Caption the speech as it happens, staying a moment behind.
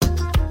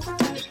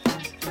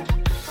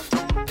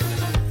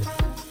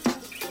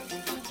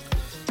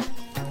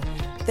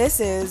This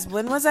is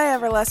When Was I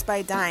Ever Less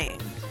by Dying,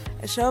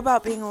 a show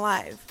about being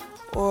alive,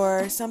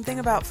 or something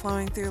about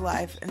flowing through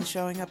life and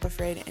showing up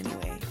afraid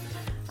anyway.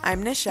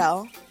 I'm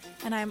Nichelle.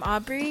 And I'm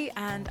Aubrey,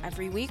 and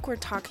every week we're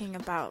talking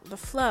about the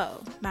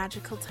flow,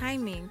 magical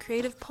timing,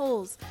 creative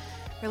pulls,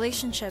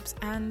 relationships,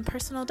 and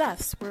personal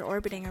deaths. We're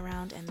orbiting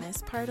around in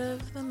this part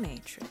of the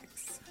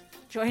Matrix.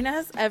 Join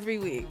us every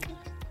week.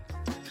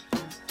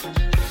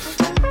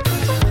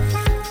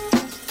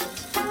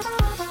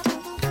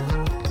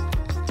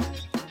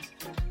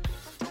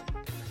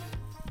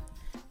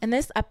 In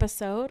this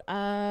episode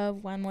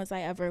of When Was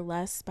I Ever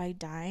Less by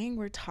Dying,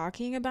 we're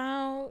talking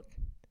about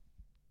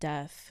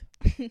death.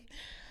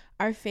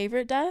 Our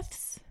favorite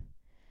deaths.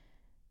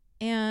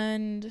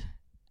 And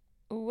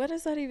what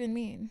does that even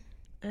mean?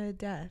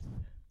 Death.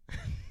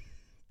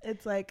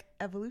 It's like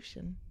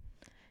evolution.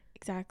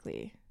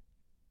 Exactly.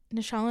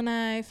 Nichelle and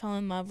I fell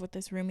in love with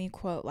this Rumi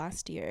quote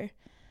last year.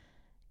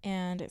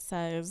 And it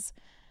says,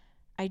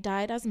 "I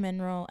died as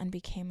mineral and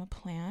became a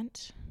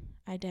plant.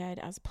 I died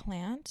as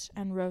plant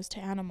and rose to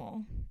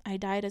animal. I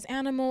died as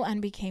animal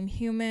and became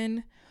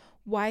human.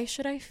 Why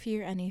should I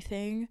fear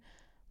anything?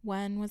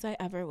 When was I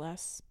ever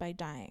less by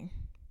dying?"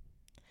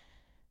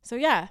 So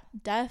yeah,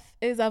 death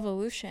is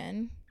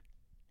evolution.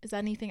 Is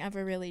anything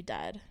ever really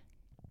dead?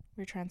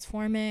 We're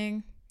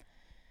transforming.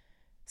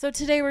 So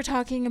today we're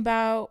talking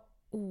about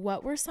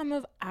what were some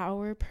of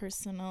our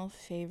personal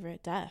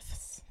favorite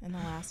deaths in the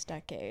last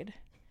decade.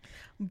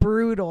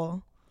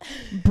 Brutal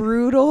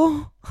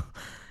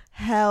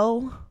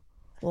hell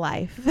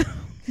life.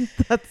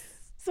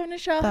 So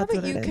Nichelle, how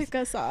about you it kick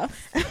us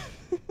off?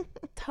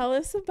 Tell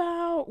us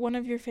about one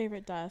of your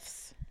favorite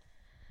deaths.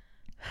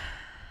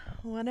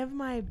 One of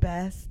my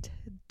best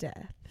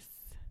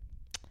deaths.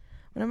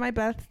 One of my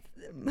best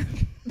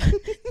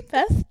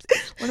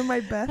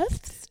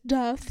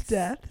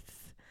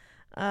deaths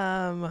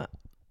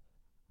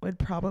would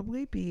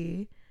probably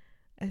be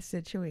a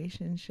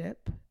situationship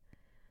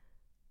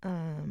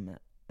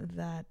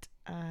that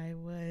I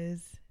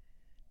was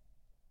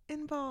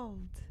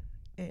involved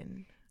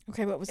in.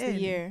 Okay, what was the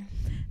year?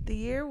 The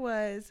year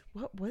was,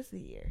 what was the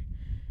year?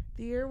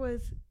 The year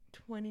was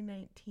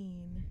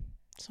 2019.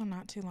 So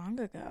not too long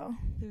ago.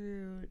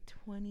 Through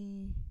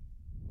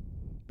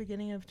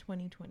beginning of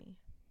 2020.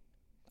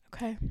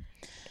 Okay.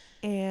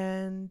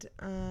 And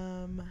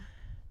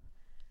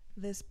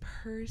this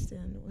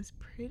person was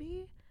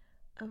pretty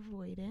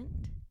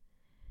avoidant,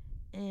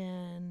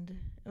 and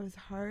it was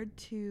hard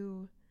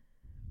to,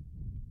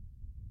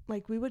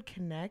 like, we would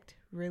connect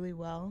really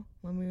well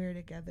when we were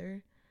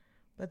together,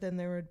 but then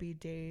there would be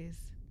days,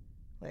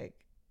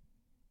 like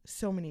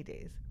so many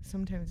days,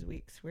 sometimes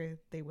weeks, where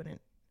they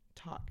wouldn't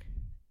talk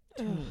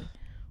to me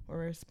or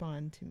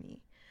respond to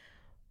me.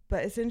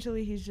 But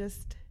essentially he's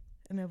just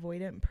an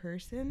avoidant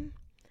person,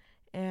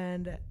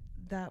 and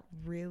that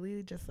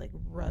really just like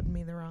rubbed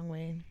me the wrong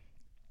way.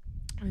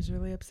 I was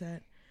really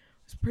upset.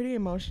 I was pretty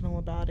emotional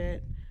about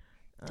it.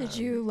 Did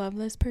you love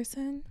this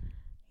person?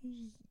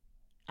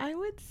 I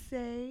would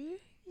say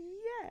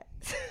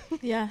yes.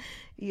 Yeah.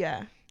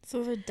 Yeah.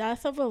 So the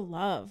death of a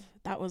love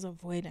that was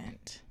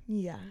avoidant.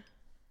 Yeah.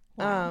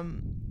 Wow.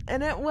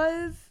 And it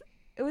was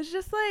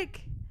just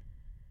like,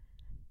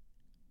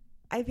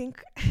 I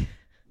think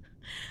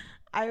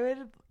I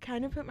would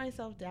kind of put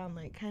myself down,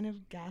 like kind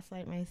of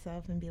gaslight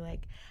myself and be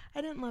like,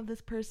 I didn't love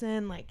this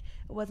person, like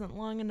it wasn't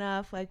long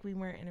enough, like we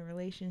weren't in a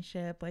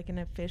relationship, like an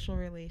official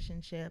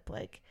relationship,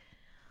 like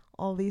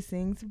all these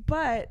things.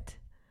 But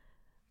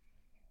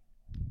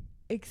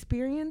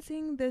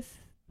experiencing this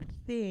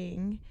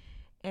thing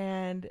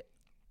and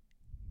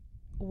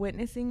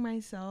witnessing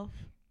myself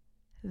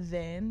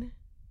then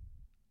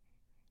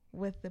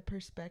with the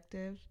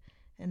perspective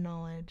and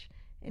knowledge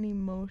and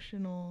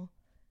emotional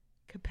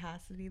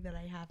capacity that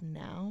I have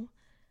now,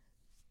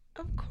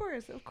 of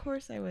course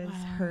I was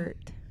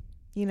hurt,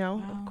 you know.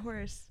 Wow.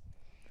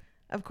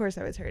 Of course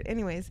I was hurt.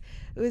 Anyways,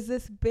 it was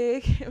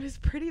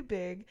pretty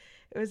big.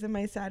 It was in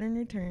my Saturn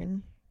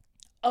return.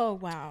 Oh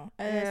wow.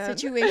 A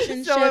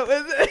situationship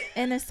so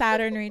in a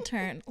Saturn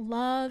return.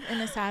 Love in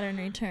a Saturn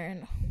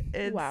return.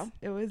 Wow.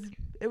 It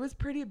was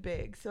pretty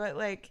big. So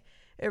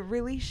it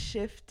really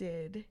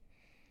shifted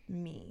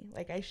me.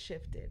 Like I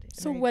shifted.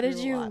 So what did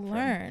you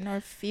learn or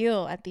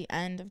feel at the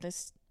end of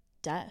this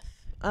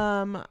death?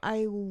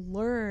 I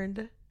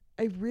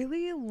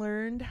really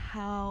learned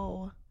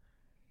how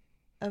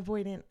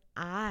avoidant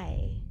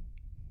I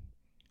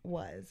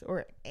was,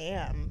 or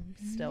am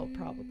still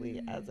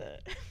probably as a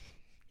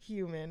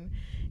human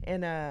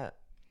in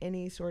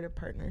any sort of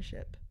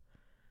partnership.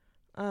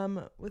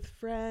 With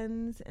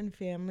friends and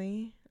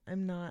family,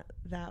 I'm not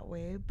that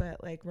way,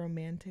 but like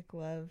romantic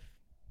love,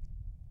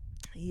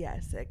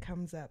 yes, it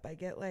comes up. I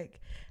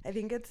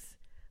think it's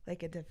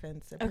like a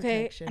defense, a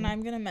protection. And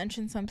I'm gonna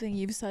mention something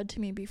you've said to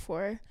me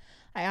before.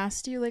 I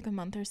asked you like a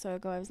month or so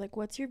ago, I was like,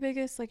 what's your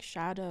biggest like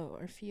shadow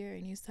or fear?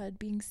 And you said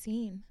being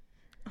seen.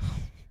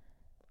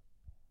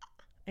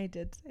 I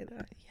did say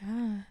that.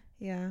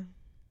 Yeah.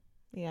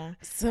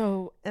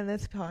 So, and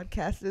this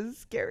podcast is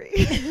scary.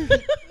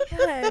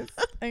 Yes,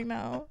 I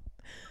know.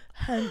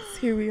 Hence,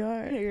 here we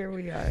are. Here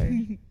we are.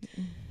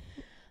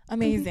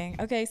 Amazing.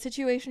 Okay,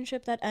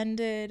 situationship that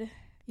ended.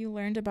 You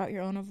learned about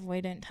your own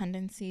avoidant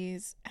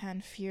tendencies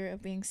and fear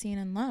of being seen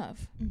in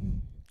love. Mm-hmm.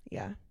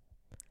 Yeah.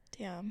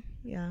 Damn.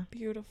 Yeah.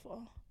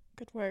 Beautiful.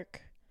 Good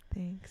work.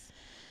 Thanks.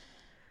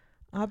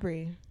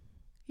 Aubrey.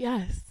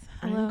 Yes.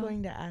 Hello. I'm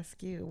going to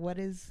ask you, what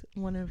is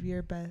one of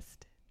your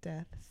best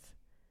deaths?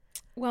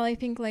 Well, I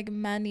think like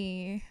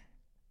many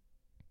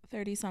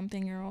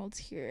 30-something-year-olds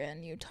here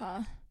in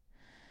Utah,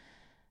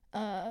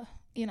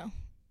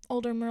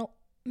 older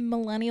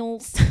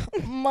millennials,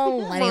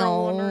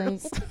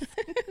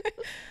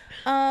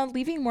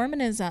 leaving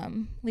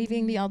Mormonism,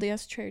 leaving the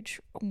LDS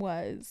Church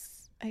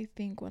was, I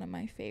think, one of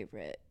my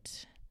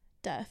favorite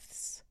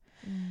deaths.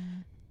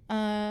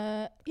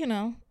 I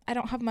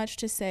don't have much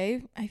to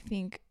say. I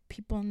think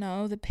people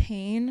know the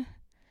pain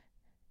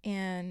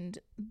and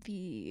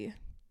the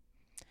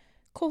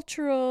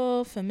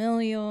cultural,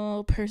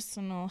 familial,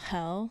 personal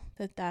hell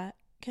that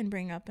can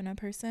bring up in a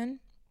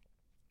person.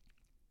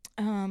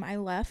 I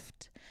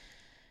left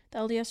the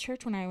LDS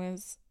Church when I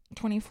was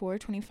 24,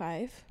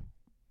 25.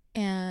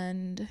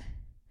 And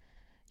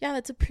yeah,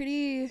 that's a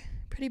pretty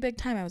big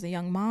time. I was a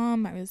young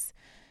mom. I was,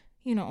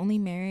 only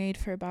married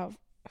for about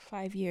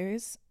 5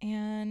 years,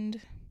 and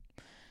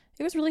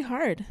it was really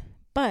hard.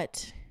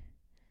 But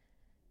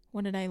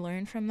what did I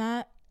learn from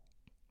that?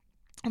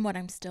 And what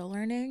I'm still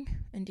learning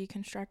and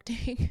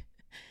deconstructing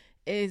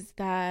is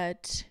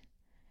that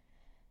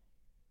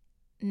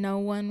no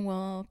one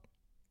will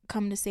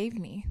come to save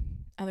me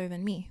other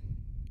than me.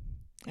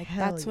 Like,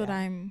 that's what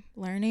I'm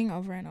learning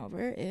over and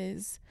over,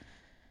 is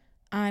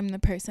I'm the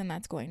person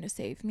that's going to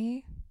save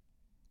me.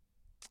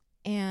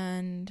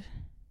 And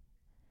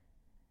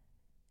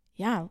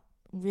yeah,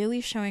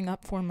 really showing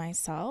up for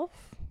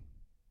myself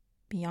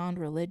beyond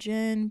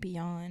religion,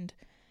 beyond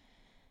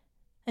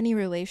any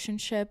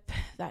relationship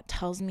that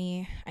tells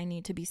me I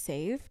need to be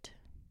saved,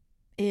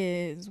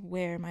 is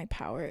where my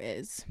power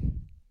is.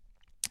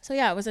 So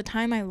yeah, it was a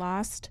time I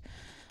lost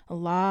a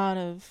lot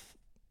of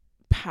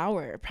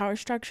power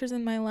structures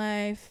in my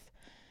life.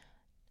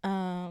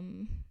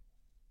 In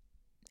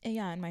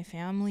my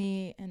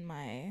family, and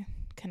my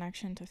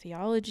connection to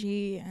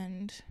theology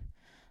and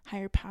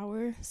higher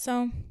power.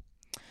 So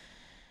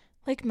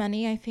like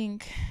many, I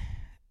think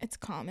it's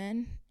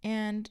common.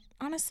 And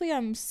honestly,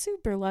 I'm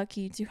super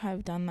lucky to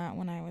have done that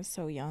when I was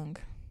so young,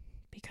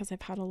 because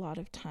I've had a lot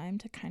of time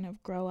to kind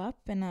of grow up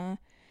in a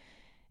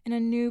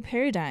new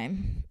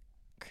paradigm,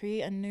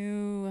 create a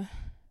new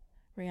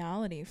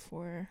reality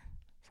for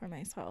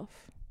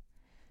myself.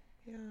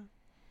 Yeah.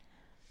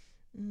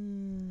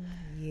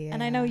 Yeah.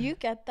 And I know you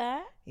get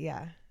that.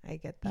 Yeah, I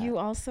get that. You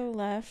also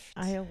left.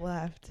 I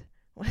left.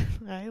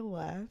 When I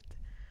left,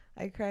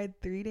 I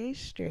cried 3 days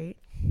straight.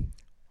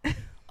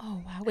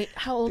 Oh wow! Wait,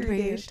 how old were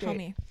you? Tell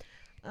me.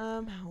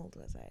 How old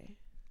was I?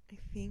 I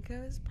think I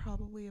was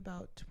probably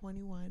about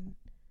 21.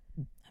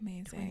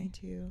 Amazing.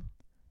 22.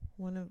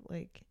 One of,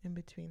 like, in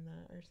between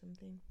that or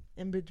something.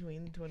 In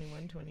between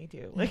 21,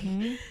 22. Like,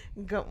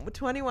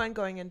 21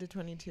 going into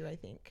 22, I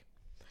think.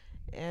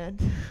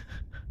 And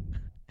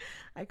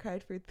I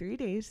cried for 3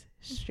 days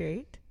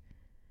straight.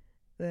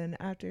 Then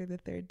after the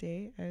third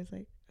day, I was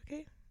like,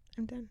 okay,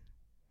 I'm done.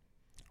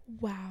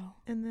 Wow.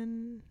 And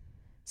then...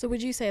 So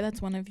would you say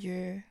that's one of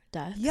your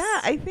deaths?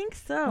 Yeah, I think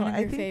so.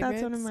 I think favorites?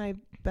 That's one of my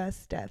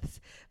best deaths.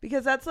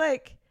 Because that's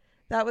like,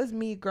 that was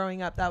me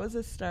growing up. That was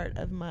the start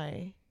of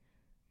my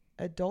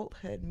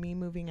adulthood, me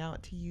moving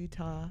out to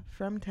Utah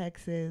from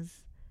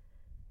Texas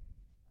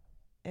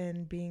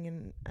and being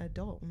an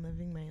adult and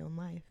living my own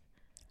life.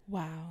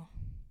 Wow.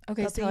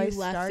 Okay, That's so you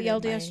left the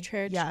LDS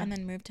church and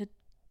then moved to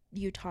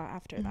Utah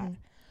after that.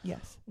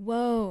 Yes.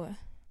 Whoa.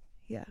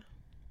 Yeah.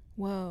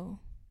 Whoa.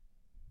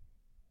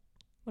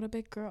 What a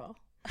big girl.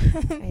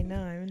 I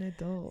know, I'm an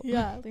adult.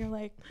 Yeah, they're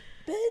like,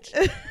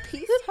 bitch,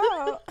 peace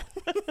out.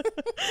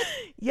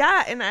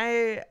 Yeah, and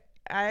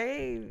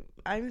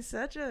I'm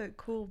such a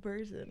cool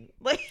person.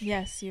 Like,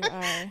 yes, you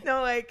are.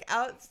 No, like,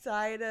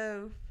 outside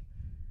of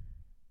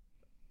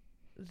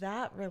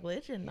that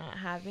religion, not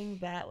having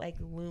that, like,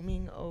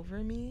 looming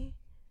over me,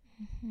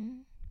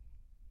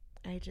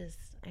 I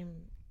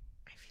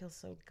feel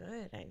so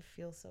good. I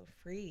feel so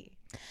free.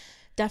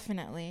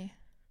 Definitely.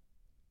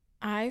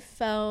 I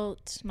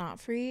felt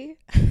not free.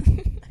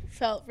 I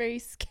felt very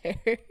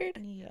scared.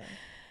 Yeah.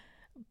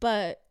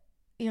 But,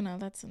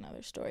 that's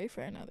another story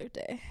for another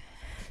day.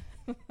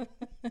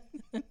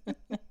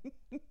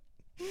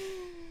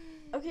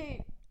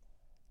 Okay.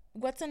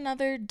 What's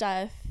another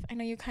death? I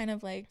know you kind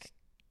of like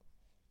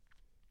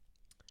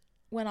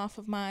went off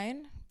of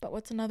mine, but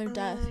what's another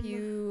death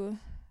you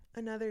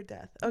Another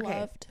death. Okay.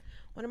 loved?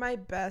 One of my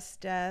best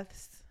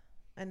deaths,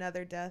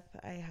 another death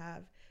I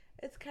have.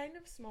 It's kind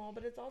of small,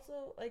 but it's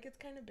also, like, it's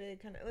kind of big.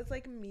 It's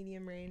like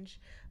medium range.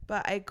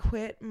 But I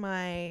quit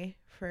my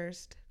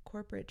first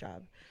corporate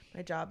job.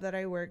 My job that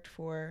I worked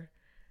for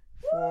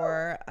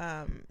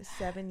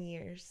 7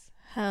 years.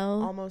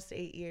 Hell. Almost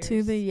 8 years.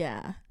 To the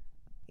yeah.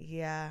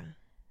 Yeah.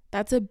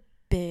 That's a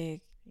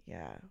big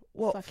Yeah.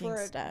 Well, fucking for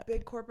a step.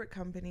 big corporate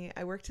company,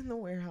 I worked in the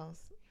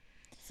warehouse.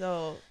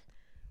 So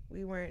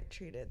we weren't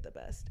treated the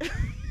best.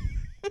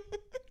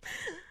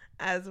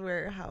 As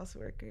warehouse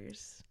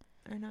workers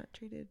are not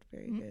treated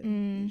very good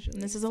usually.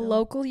 This is a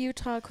local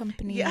Utah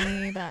company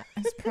that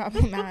is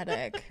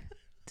problematic,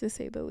 to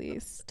say the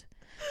least.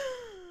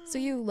 So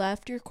you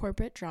left your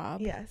corporate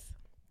job. Yes.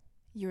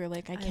 You were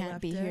like, I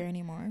can't be here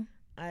anymore.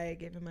 I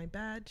gave him my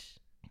badge.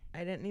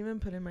 I didn't even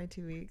put in my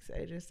 2 weeks.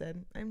 I just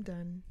said, I'm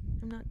done.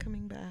 I'm not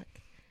coming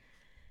back.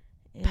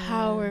 And,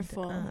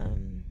 powerful.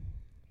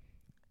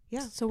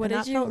 Yeah. So what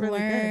did you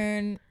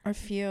learn or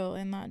feel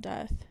in that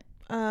death?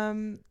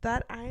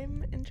 That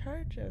I'm in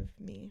charge of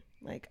me.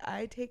 Like,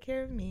 I take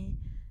care of me.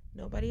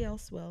 Nobody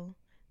else will.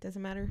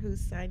 Doesn't matter who's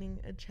signing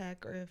a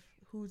check or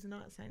who's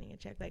not signing a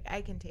check. Like,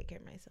 I can take care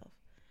of myself.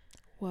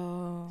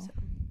 Whoa. So,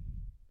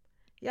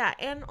 yeah.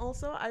 And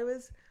also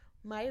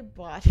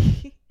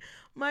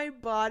my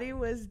body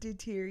was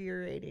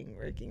deteriorating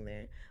working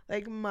there.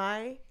 Like,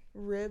 my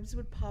ribs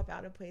would pop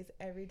out of place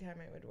every time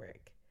I would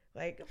work.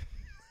 Like,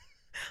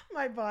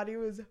 my body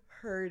was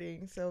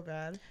hurting so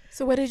bad.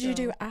 So what did you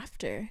do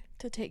after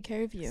to take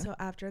care of you? So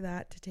after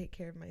that, to take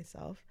care of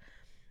myself,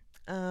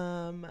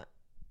 I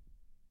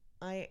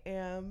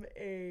am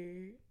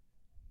a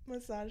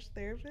massage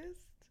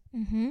therapist.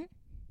 Mm-hmm.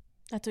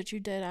 That's what you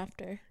did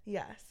after.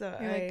 Yeah. So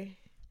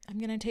I'm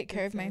going to take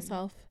care of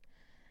myself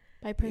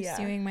by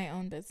pursuing my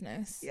own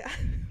business. Yeah.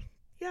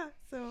 Yeah.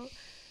 So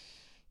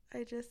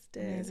I just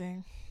did.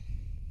 Amazing.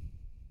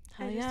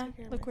 Hell yeah.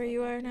 Look where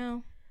you are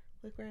now.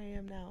 Look where I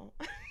am now.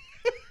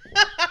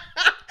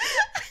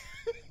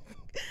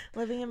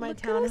 Living in my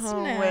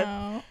townhome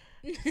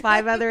with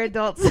 5 other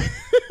adults.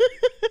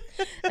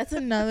 That's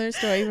another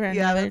story for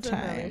another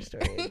time. Another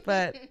story.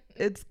 But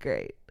it's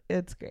great.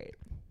 It's great.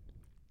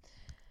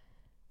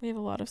 We have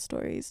a lot of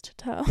stories to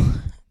tell.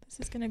 This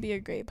is going to be a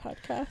great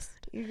podcast.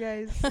 You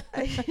guys,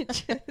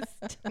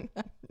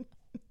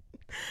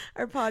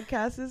 our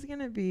podcast is going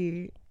to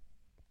be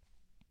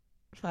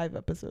 5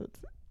 episodes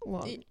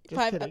long.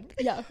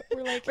 Yeah.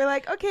 We're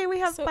like, okay, we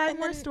have 5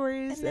 more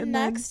stories. And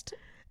next,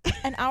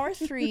 an hour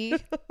 3,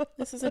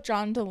 this is a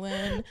John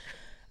DeLynn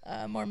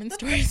Mormon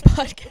Stories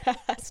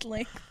podcast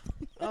length.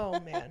 Oh,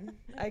 man.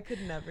 I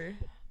could never.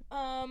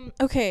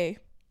 Okay.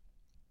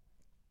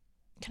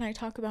 Can I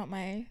talk about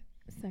my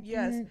second?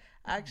 Yes.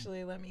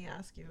 Actually, let me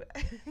ask you.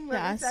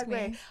 Ask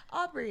me.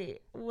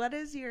 Aubrey, what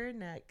is your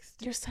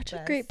next? You're such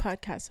a great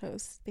podcast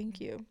host. Thank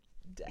you.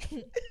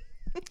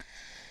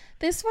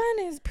 This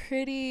one is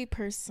pretty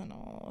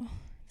personal.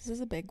 This is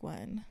a big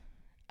one.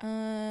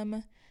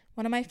 One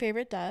of my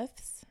favorite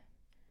deaths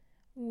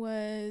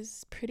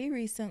was pretty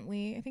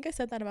recently. I think I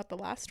said that about the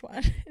last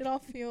one. It all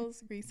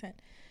feels recent.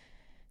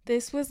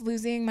 This was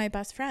losing my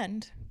best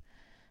friend.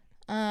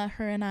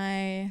 Her and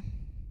I,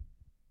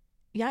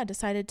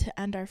 decided to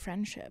end our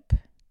friendship.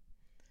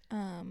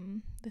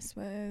 This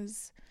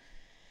was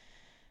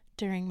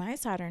during my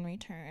Saturn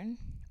return.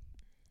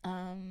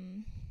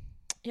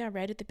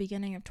 Right at the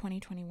beginning of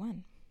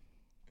 2021.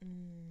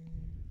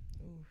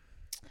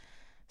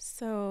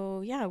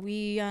 So,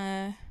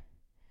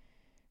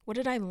 what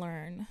did I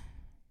learn?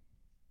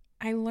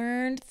 I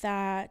learned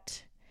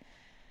that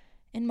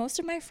in most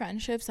of my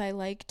friendships, I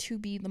like to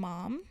be the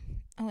mom.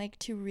 I like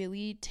to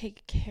really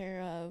take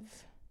care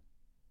of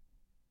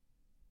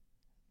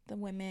the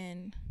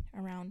women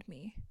around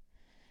me.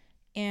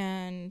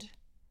 And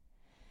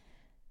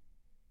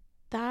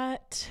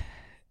that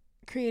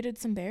created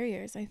some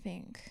barriers, I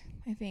think.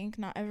 I think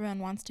not everyone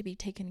wants to be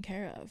taken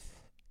care of.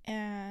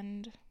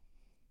 And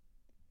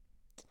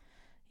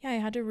I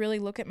had to really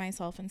look at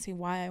myself and see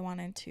why I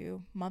wanted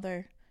to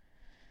mother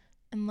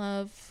and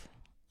love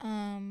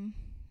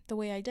the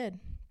way I did.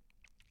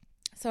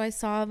 So I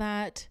saw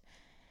that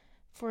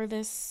for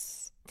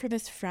this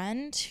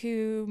friend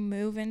to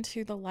move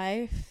into the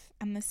life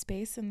and the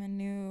space and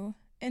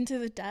into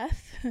the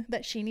death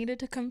that she needed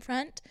to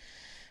confront,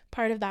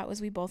 part of that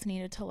was we both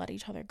needed to let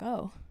each other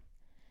go.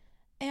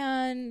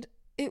 And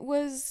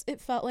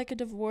it felt like a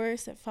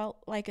divorce. It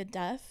felt like a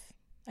death.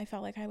 I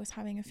felt like I was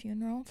having a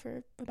funeral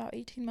for about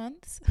 18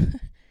 months.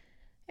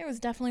 It was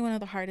definitely one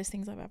of the hardest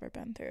things I've ever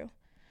been through.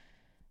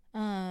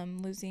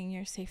 Losing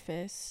your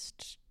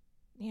safest,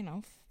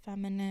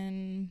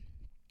 feminine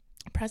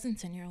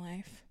presence in your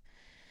life.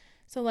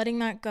 So letting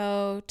that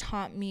go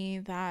taught me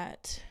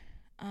that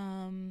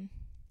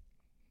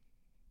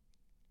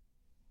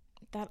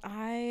that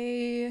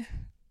I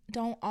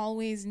don't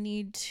always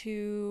need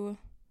to.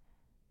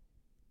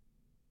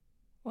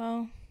 Well,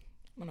 I'm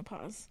going to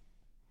pause.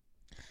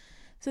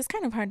 So it's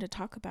kind of hard to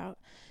talk about,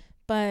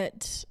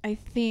 but I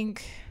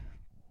think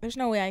there's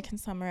no way I can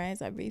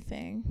summarize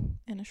everything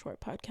in a short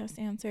podcast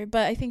answer.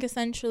 But I think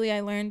essentially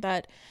I learned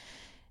that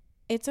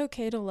it's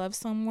okay to love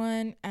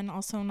someone and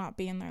also not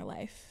be in their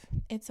life.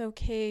 It's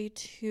okay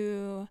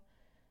to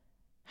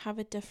have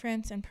a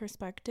difference in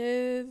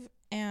perspective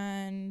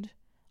and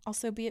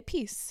also be at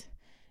peace.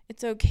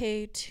 It's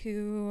okay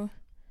to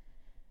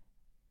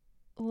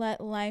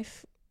let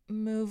life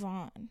move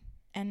on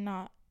and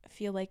not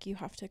feel like you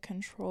have to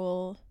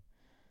control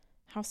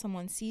how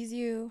someone sees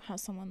you, how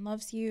someone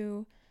loves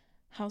you,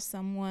 how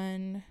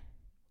someone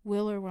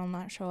will or will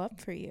not show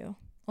up for you.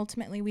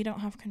 Ultimately, we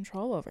don't have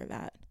control over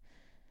that.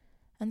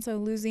 And so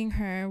losing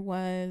her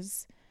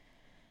was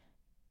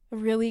a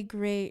really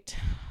great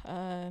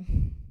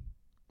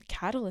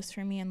catalyst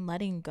for me in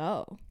letting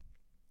go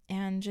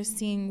and just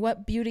seeing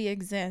what beauty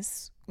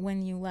exists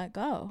when you let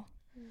go.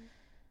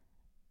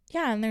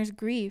 Yeah, and there's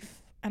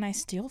grief, and I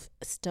still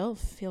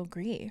feel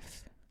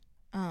grief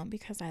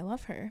because I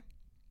love her.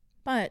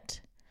 But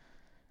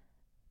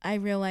I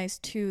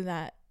realized too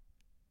that,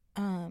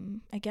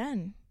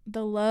 again,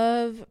 the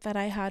love that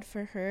I had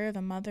for her,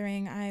 the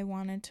mothering I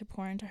wanted to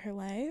pour into her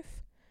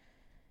life,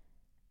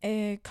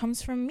 it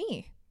comes from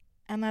me,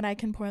 and that I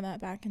can pour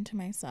that back into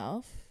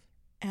myself.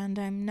 And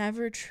I'm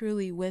never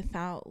truly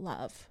without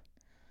love,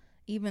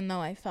 even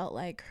though I felt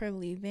like her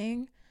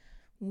leaving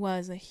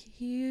was a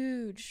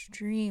huge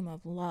stream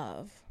of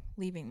love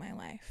leaving my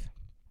life.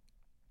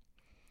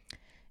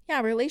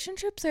 Yeah,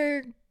 relationships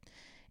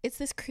it's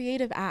this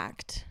creative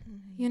act,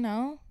 you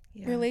know?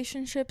 Yeah.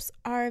 Relationships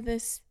are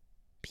this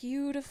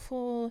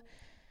beautiful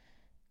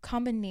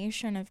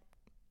combination of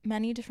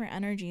many different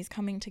energies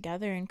coming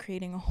together and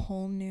creating a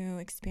whole new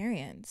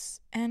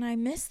experience. And I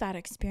miss that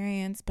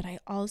experience, but I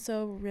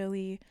also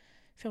really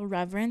feel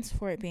reverence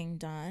for it being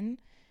done.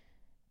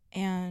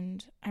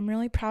 And I'm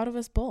really proud of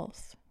us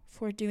both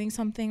for doing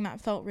something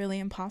that felt really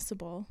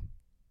impossible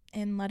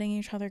and letting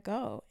each other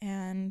go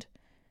and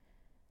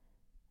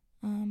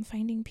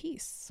finding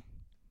peace.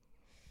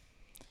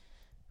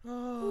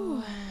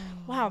 Oh,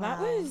 wow, that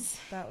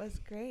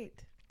was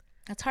great.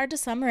 It's hard to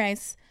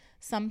summarize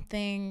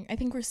something. I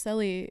think we're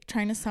silly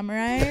trying to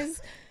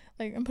summarize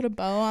like and put a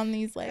bow on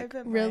these like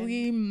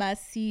really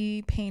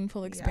messy,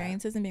 painful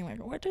experiences and being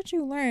like, what did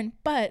you learn?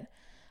 But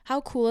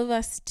how cool of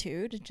us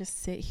too to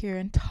just sit here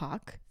and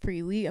talk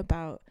freely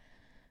about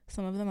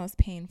some of the most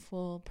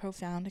painful,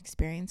 profound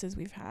experiences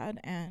we've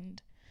had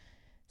and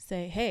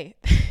say, hey,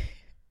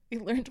 we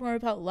learned more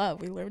about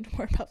love. We learned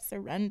more about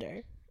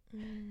surrender.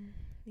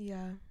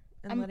 Yeah,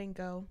 and letting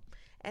go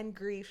and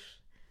grief,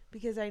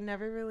 because I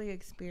never really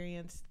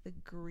experienced the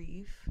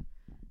grief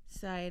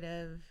side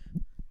of,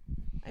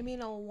 I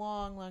mean, a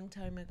long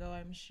time ago,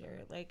 I'm sure.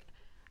 Like,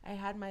 I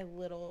had my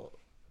little,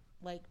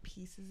 like,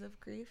 pieces of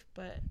grief,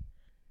 but,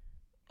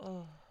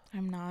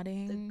 I'm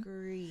nodding. The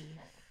grief.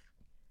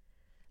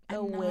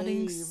 I'm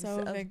nodding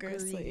so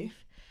vigorously.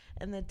 Grief,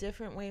 and the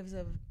different waves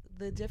of,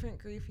 the different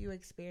grief you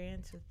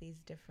experience with these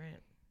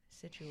different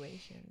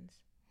situations.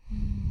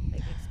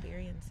 Like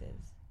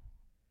experiences.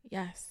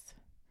 Yes.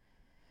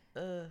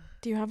 Do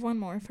you have one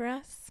more for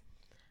us?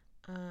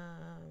 It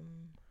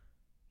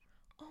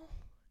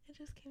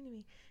just came to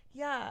me.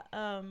 Yeah,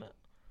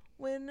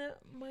 when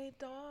my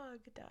dog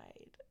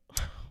died.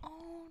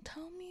 Oh,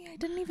 tell me. I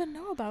didn't even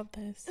know about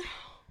this.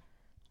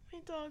 My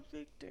dog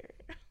Victor.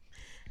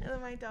 And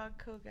then my dog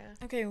Koga.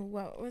 Okay,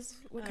 what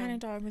kind of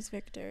dog was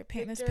Victor?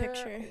 Paint Victor this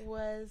picture.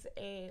 Was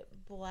a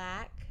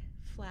black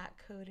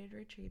flat-coated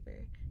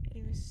retriever, and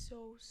he was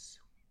so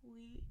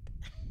sweet.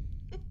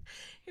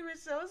 He was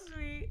so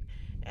sweet,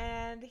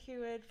 and he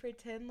would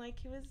pretend like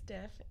he was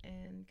deaf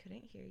and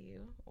couldn't hear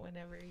you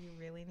whenever you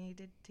really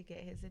needed to get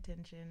his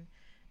attention.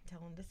 Tell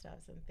him to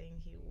stop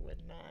something, he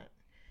would not.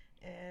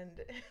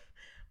 And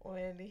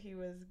when he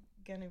was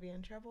gonna be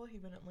in trouble, he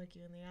wouldn't look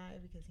you in the eye,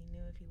 because he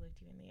knew if he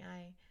looked you in the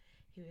eye,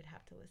 he would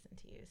have to listen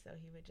to you. So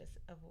he would just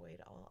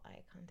avoid all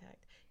eye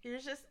contact. He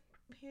was just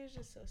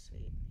so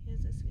sweet. He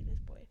was the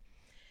sweetest boy.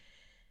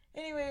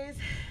 Anyways,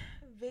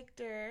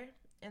 Victor,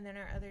 and then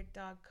our other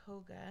dog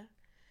Koga.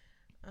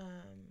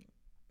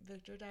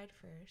 Victor died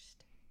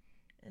first,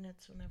 and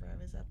it's whenever I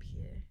was up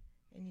here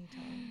in Utah,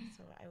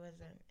 so I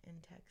wasn't in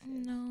Texas.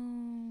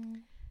 No.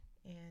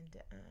 And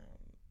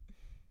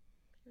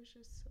he was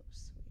just so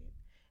sweet.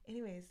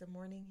 Anyways, the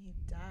morning he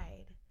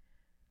died,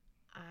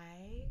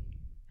 I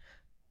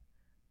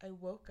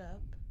woke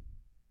up,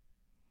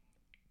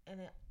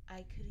 and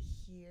I could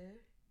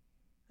hear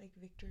like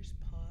Victor's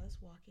paws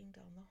walking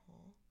down the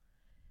hall,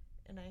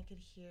 and I could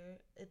hear,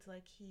 it's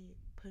like he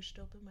pushed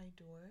open my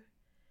door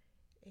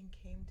and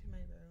came to my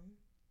room,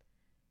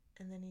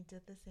 and then he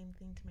did the same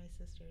thing to my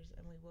sisters,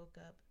 and we woke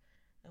up,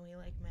 and we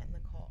like met in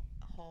the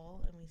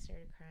hall, and we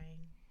started crying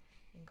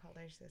and called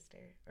our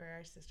sister, or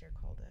our sister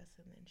called us,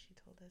 and then she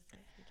told us that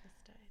he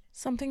just died.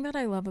 Something that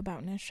I love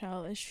about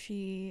Nichelle is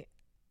she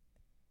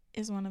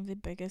is one of the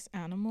biggest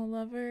animal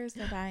lovers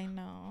that I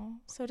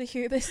know. So to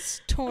hear this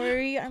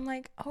story, I'm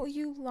like, oh,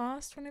 you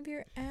lost one of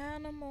your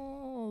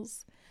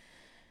animals.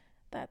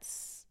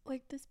 That's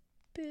like this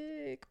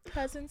big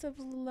presence of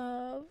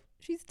love.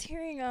 She's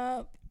tearing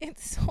up.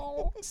 It's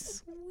so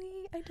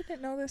sweet. I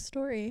didn't know this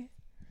story.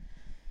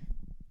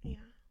 Yeah.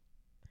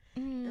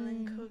 And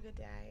then Koga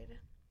died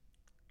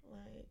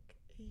like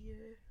a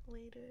year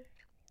later.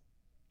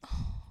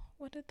 Oh,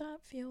 what did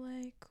that feel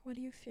like? What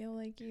do you feel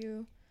like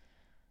you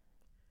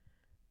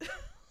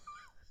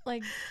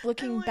like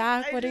looking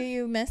back? What are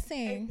you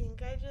missing? I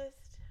think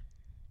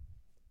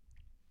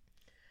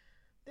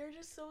they're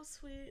just so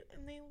sweet,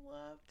 and they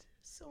loved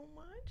so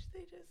much.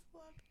 They just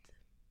loved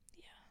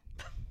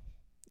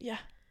Yeah,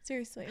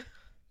 seriously.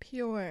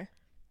 Pure.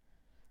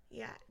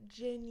 Yeah,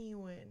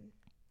 genuine.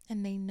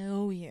 And they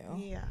know you.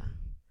 Yeah.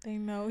 They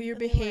know your And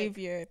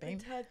behavior. They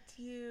protect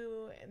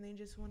you, and they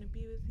just want to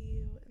be with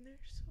you, and they're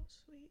so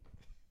sweet.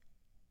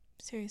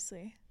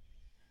 Seriously.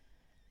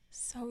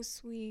 So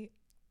sweet.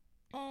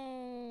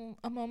 Oh,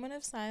 a moment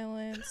of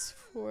silence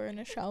for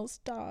Nichelle's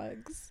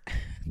dogs.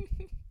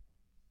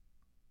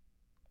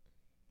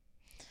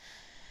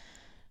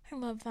 I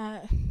love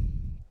that.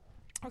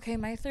 Okay,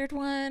 my third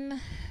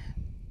one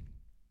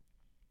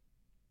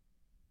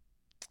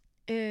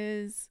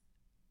is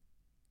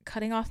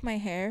cutting off my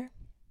hair.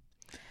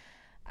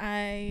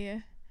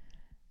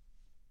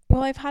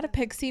 I've had a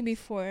pixie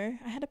before.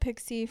 I had a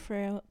pixie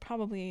for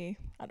probably,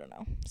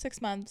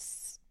 6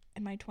 months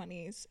in my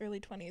 20s, early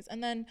 20s.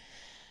 And then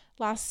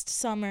last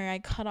summer, I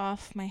cut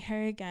off my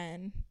hair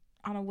again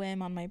on a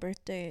whim on my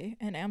birthday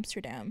in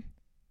Amsterdam.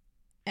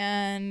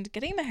 And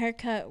getting the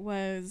haircut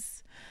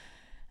was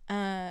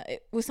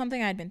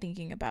something I'd been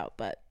thinking about.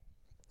 But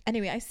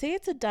anyway, I say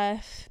it's a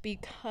death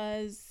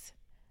because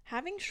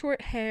having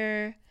short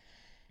hair,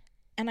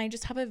 and I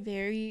just have a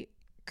very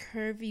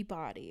curvy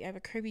body. I have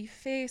a curvy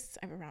face.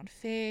 I have a round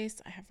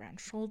face. I have round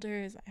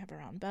shoulders. I have a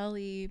round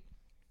belly.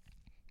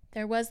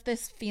 There was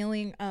this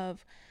feeling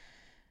of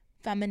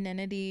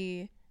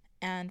femininity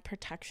and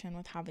protection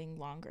with having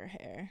longer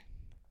hair.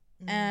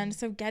 And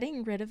so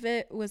getting rid of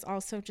it was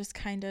also just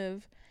kind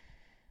of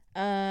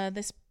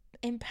this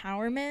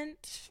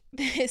empowerment,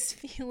 this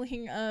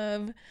feeling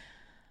of,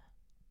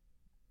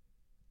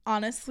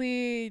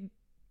 honestly,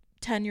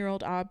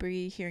 10-year-old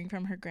Aubrey hearing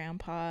from her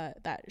grandpa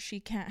that she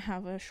can't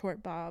have a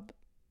short bob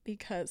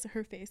because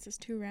her face is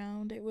too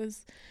round. It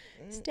was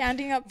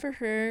standing up for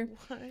her.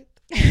 What?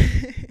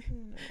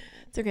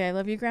 It's okay. I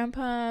love you,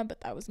 Grandpa, but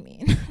that was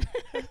mean.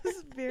 That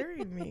was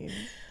very mean. You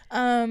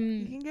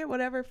can get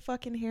whatever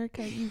fucking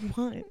haircut you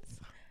want.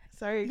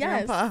 Sorry,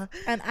 yes, Grandpa.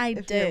 And I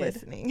if did. You're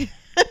listening.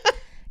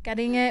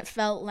 Getting it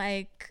felt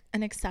like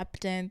an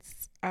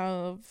acceptance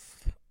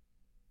of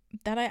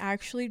that I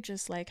actually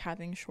just like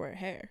having short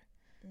hair.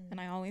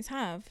 And I always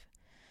have.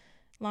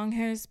 Long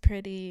hair is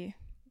pretty,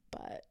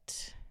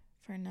 but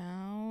for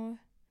now,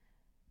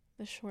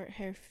 the short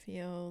hair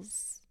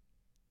feels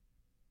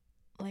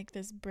like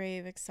this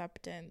brave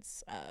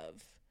acceptance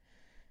of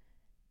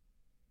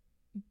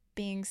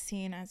being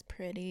seen as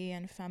pretty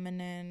and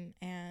feminine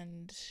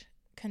and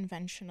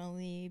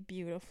conventionally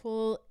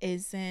beautiful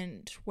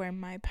isn't where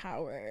my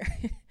power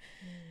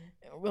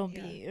will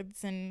be.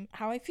 It's in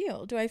how I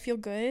feel. Do I feel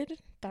good?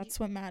 That's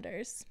what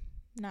matters,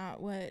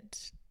 not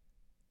what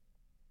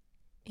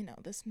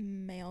this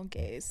male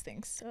gaze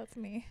thinks of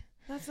me.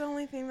 That's the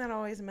only thing that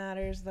always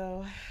matters,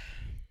 though.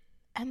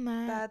 And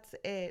that's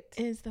it.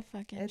 Is the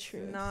fucking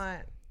truth. It's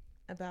not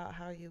about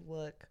how you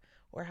look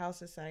or how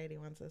society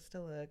wants us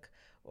to look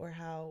or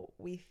how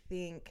we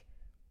think.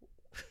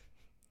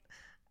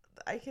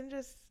 I can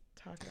just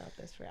talk about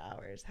this for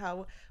hours.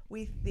 How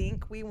we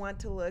think we want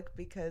to look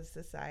because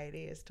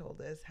society has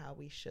told us how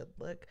we should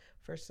look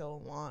for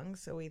so long.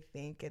 So we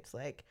think it's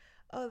like,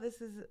 oh,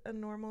 this is a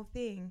normal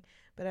thing.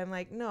 But I'm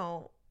like,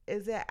 no,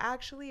 is it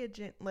actually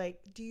do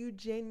you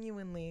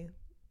genuinely,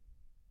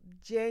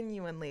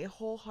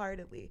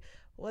 wholeheartedly,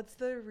 what's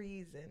the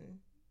reason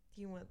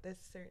you want this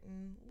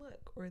certain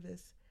look or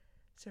this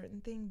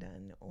certain thing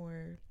done?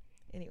 Or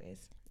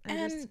anyways,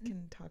 I just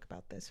can talk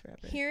about this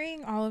forever.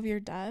 Hearing all of your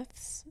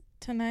deaths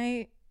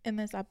tonight in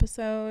this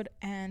episode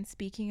and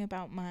speaking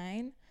about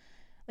mine,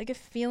 like a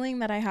feeling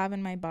that I have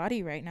in my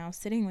body right now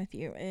sitting with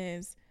you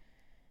is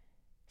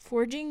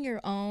forging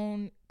your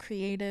own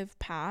creative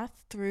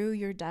path through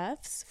your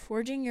deaths,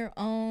 forging your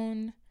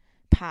own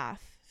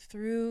path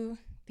through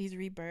these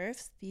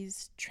rebirths,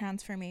 these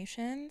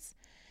transformations,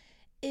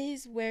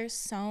 is where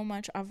so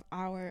much of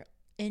our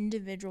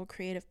individual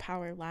creative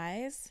power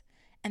lies.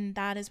 And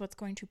that is what's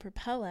going to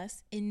propel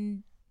us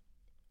in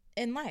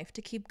life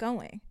to keep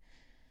going.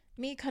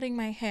 Me cutting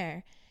my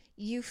hair,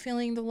 you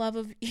feeling the love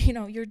of,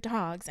 your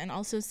dogs, and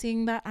also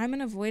seeing that I'm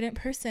an avoidant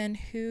person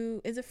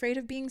who is afraid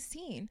of being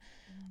seen.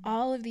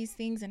 All of these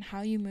things and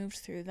how you moved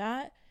through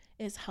that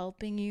is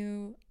helping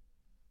you,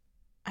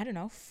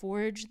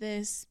 forge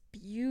this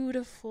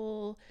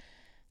beautiful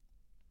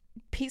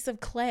piece of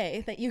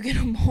clay that you get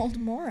to mold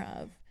more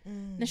of.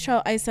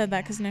 Nichelle, I said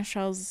that because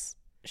Nichelle's,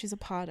 she's a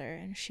potter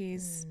and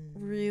she's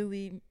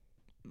really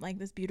like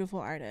this beautiful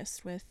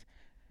artist with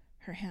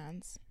her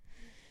hands.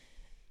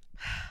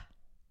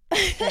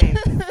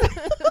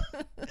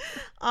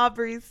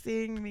 Aubrey's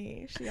seeing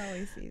me. She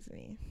always sees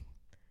me.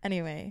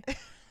 Anyway,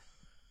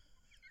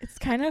 it's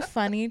kind of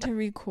funny to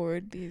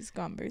record these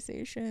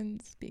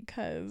conversations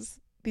because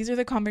these are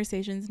the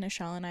conversations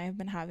Nichelle and I have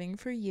been having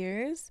for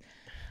years,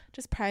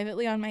 just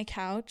privately on my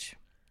couch.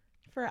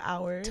 For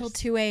hours. Till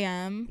 2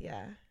 a.m.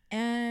 Yeah.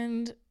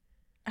 And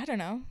I don't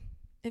know.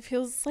 It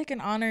feels like an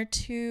honor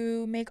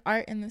to make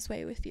art in this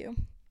way with you.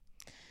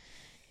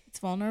 It's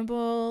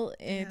vulnerable.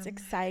 It's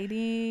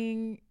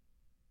exciting.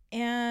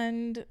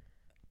 And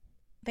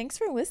thanks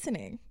for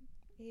listening.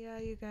 Yeah,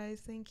 you guys.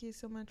 Thank you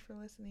so much for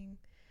listening.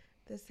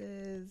 This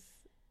is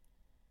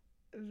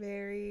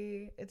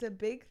it's a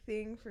big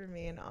thing for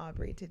me and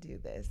Aubrey to do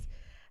this.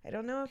 I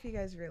don't know if you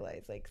guys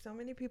realize, like, so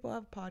many people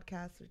have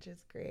podcasts, which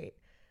is great,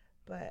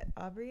 but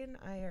Aubrey and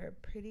I are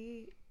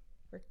pretty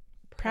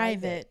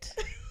private.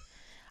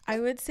 I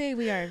would say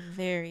we are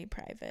very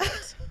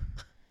private.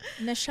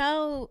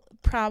 Nichelle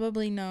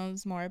probably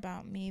knows more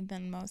about me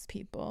than most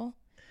people,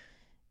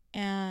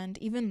 and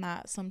even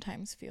that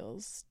sometimes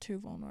feels too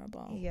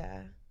vulnerable.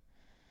 Yeah.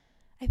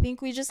 I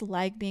think we just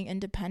like being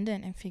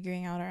independent and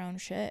figuring out our own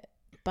shit.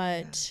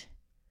 But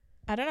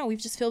I don't know, we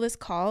just feel this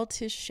call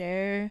to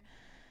share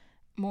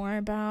more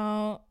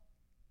about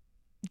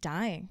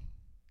dying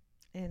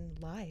and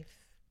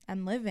life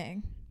and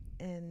living.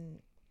 And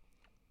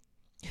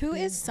who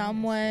is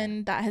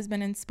someone that has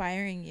been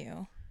inspiring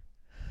you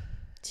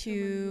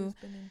to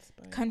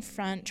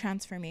confront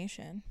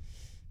transformation?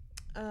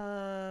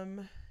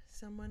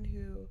 Someone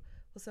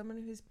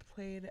who's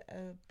played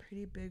a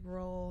pretty big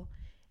role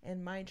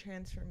in my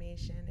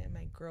transformation and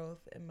my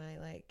growth and my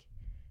like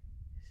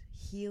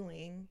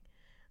healing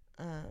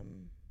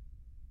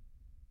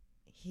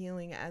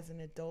as an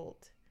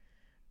adult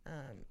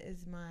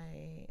is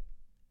my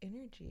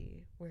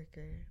energy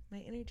worker, my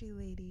energy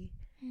lady.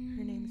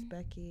 Her name's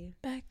Becky,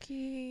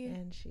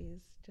 and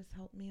she's just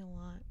helped me a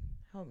lot,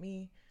 helped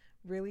me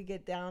really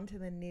get down to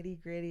the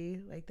nitty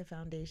gritty, like the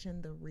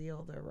foundation, the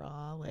real, the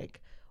raw,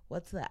 like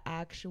what's the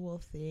actual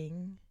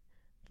thing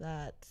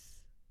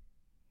that's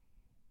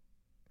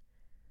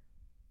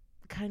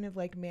kind of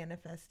like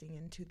manifesting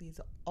into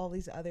all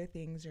these other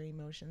things or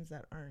emotions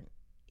that aren't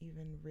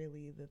even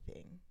really the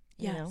thing.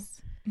 You know?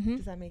 Mm-hmm.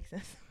 Does that make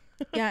sense?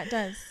 Yeah, it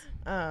does.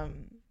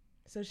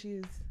 So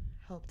she's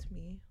helped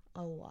me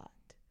a lot.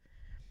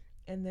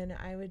 And then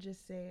I would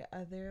just say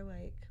other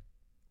like,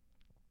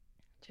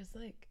 just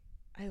like,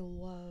 I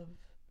love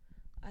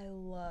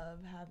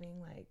having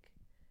like,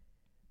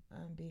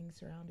 being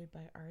surrounded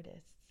by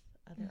artists,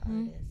 other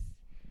artists,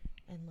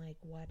 and like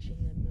watching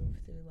them move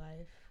through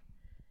life.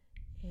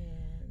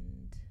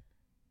 And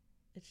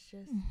it's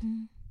just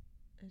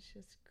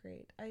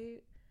great.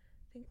 I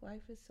think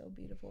life is so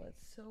beautiful.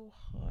 It's so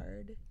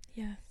hard.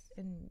 Yes.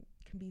 And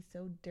can be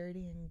so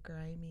dirty and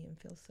grimy and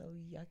feel so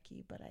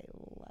yucky, but I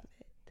love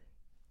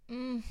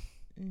it.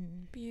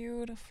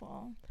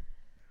 Beautiful.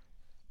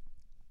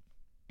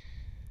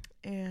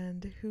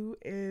 And who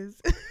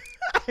is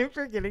I'm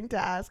forgetting to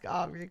ask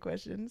Aubrey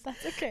questions.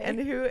 That's okay. And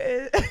who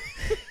is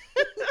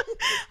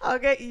I'll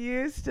get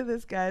used to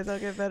this, guys. I'll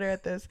get better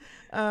at this.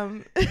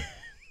 I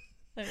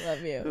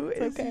love you.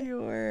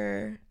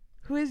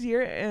 Who is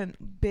your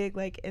big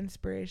like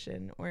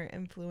inspiration or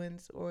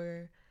influence,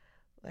 or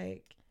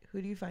like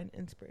who do you find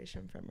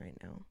inspiration from right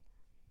now?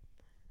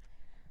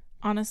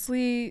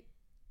 Honestly,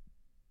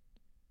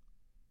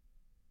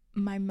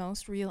 my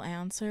most real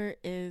answer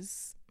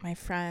is my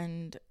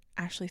friend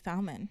Ashley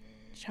Thalman.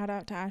 Shout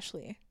out to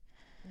Ashley.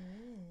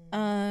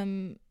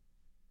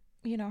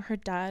 You know, her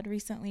dad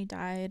recently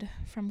died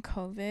from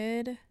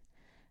COVID,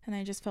 and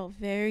I just felt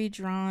very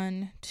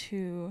drawn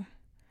to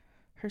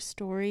her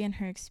story and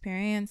her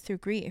experience through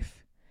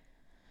grief.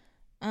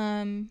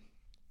 And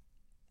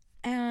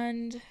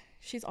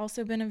she's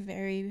also been a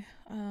very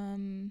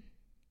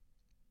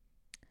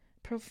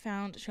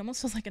profound, she almost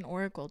feels like an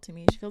oracle to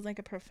me. She feels like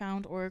a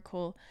profound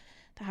oracle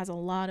that has a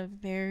lot of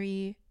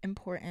very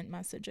important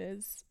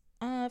messages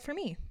for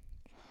me.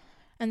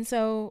 And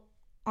so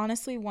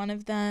honestly, one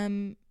of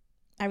them,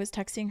 I was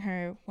texting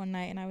her one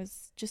night and I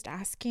was just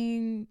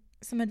asking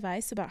some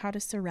advice about how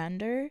to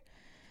surrender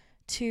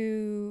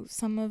to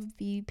some of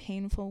the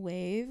painful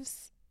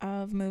waves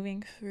of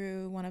moving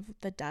through one of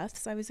the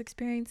deaths I was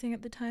experiencing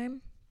at the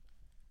time.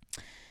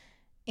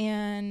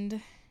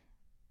 And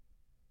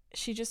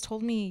she just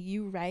told me,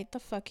 you write the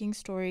fucking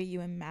story, you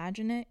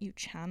imagine it, you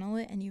channel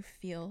it, and you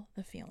feel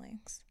the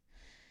feelings.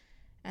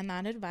 And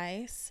that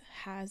advice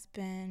has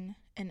been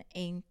an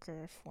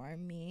anchor for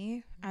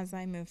me as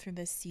I move through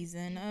this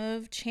season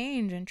of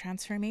change and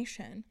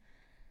transformation.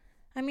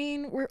 I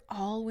mean, we're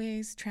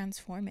always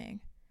transforming.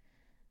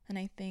 And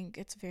I think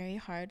it's very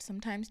hard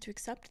sometimes to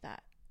accept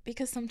that,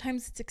 because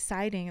sometimes it's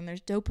exciting and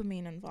there's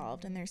dopamine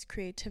involved and there's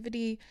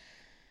creativity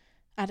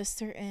at a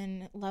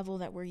certain level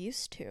that we're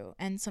used to.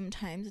 And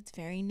sometimes it's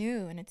very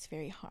new and it's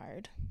very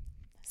hard.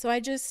 So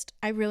I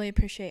really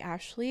appreciate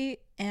Ashley,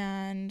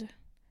 and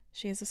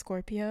she is a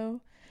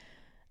Scorpio.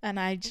 And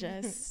I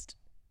just,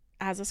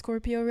 as a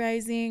Scorpio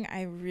rising,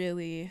 I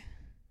really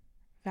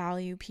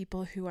value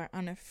people who are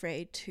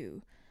unafraid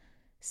to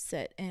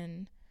sit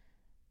in,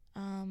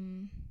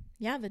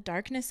 the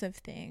darkness of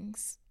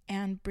things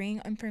and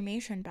bring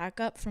information back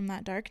up from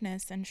that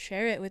darkness and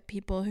share it with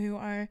people who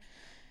are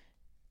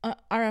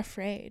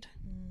afraid.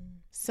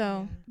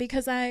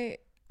 Because I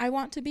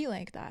want to be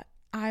like that.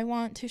 I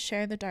want to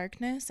share the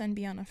darkness and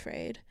be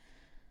unafraid.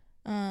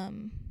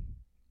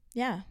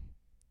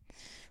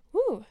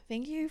 Woo,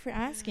 thank you for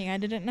asking. I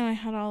didn't know I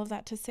had all of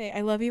that to say.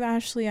 I love you,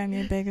 Ashley. I'm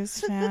your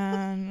biggest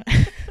fan.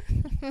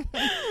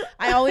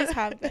 I always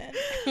have been.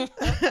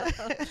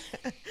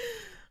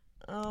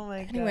 Oh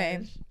my gosh.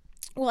 Anyway,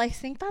 Well, I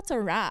think that's a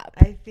wrap.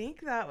 I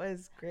think that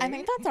was great. I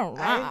think that's a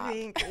wrap. I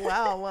think,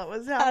 wow, what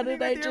was How happening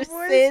did I with your just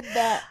voice? say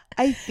that?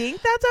 I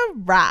think that's a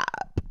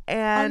wrap.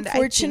 And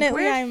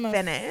Unfortunately, I'm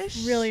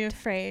finished. Really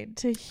afraid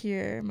to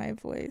hear my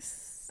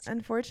voice.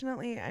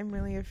 Unfortunately, I'm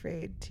really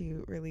afraid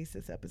to release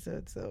this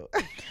episode. So,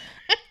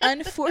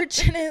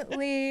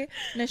 unfortunately,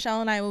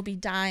 Nichelle and I will be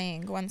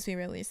dying once we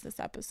release this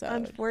episode.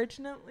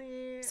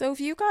 Unfortunately. So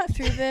if you got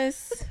through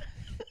this,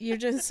 you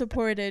just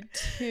supported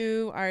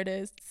two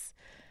artists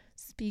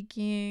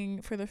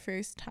speaking for the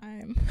first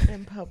time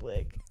in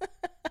public.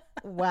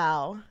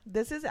 Wow.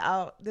 This is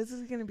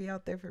going to be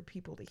out there for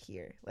people to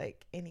hear.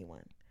 Like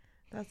anyone.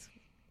 I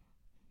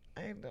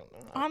don't know.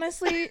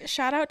 Honestly,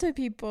 shout out to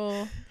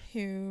people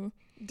who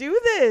do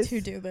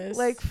this.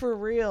 Like for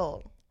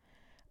real.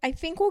 I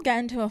think we'll get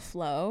into a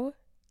flow.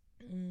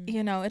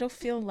 You know, it'll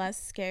feel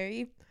less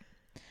scary.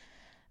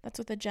 That's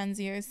what the Gen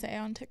Zers say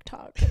on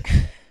TikTok.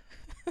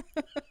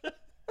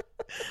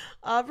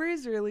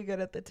 Aubrey's really good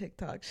at the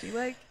TikTok.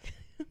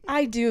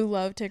 I do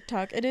love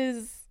TikTok. It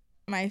is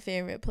my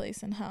favorite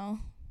place in hell.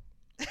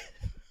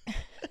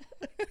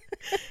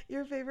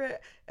 Your favorite.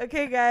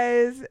 Okay,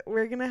 guys,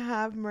 we're gonna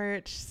have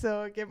merch,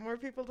 so get more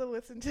people to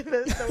listen to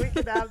this so we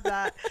can have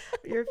that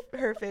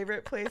her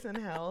favorite place in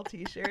hell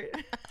t-shirt.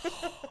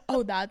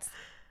 Oh, that's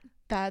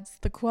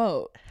the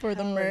quote for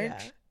the merch.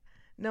 Yeah.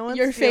 No one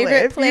your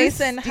favorite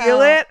place in hell.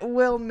 Steal it,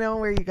 we'll know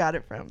where you got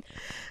it from.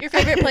 Your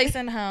favorite place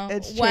in hell.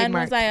 It's When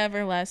Was I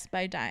Ever Less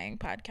by Dying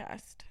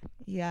podcast.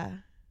 Yeah.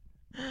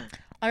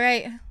 All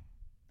right.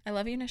 I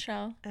love you,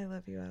 Nichelle. I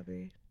love you,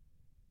 Aubrey.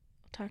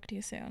 Talk to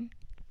you soon.